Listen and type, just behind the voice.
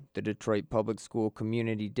The Detroit Public School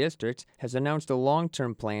Community District has announced a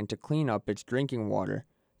long-term plan to clean up its drinking water.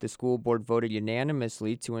 The school board voted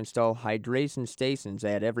unanimously to install hydration stations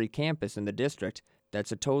at every campus in the district.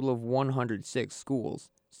 That's a total of 106 schools.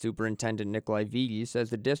 Superintendent Nikolai Vigi says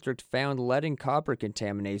the district found lead and copper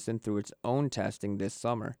contamination through its own testing this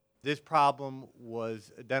summer. This problem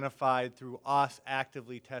was identified through us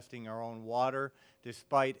actively testing our own water,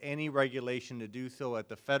 despite any regulation to do so at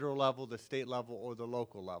the federal level, the state level, or the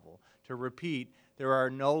local level. To repeat, there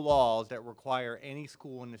are no laws that require any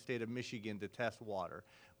school in the state of Michigan to test water,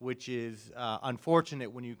 which is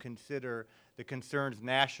unfortunate when you consider the concerns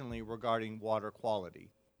nationally regarding water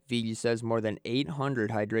quality. Vigi says more than 800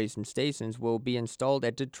 hydration stations will be installed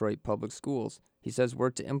at Detroit Public Schools. He says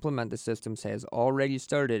work to implement the systems has already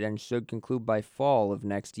started and should conclude by fall of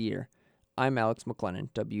next year. I'm Alex McLennan,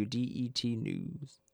 WDET News.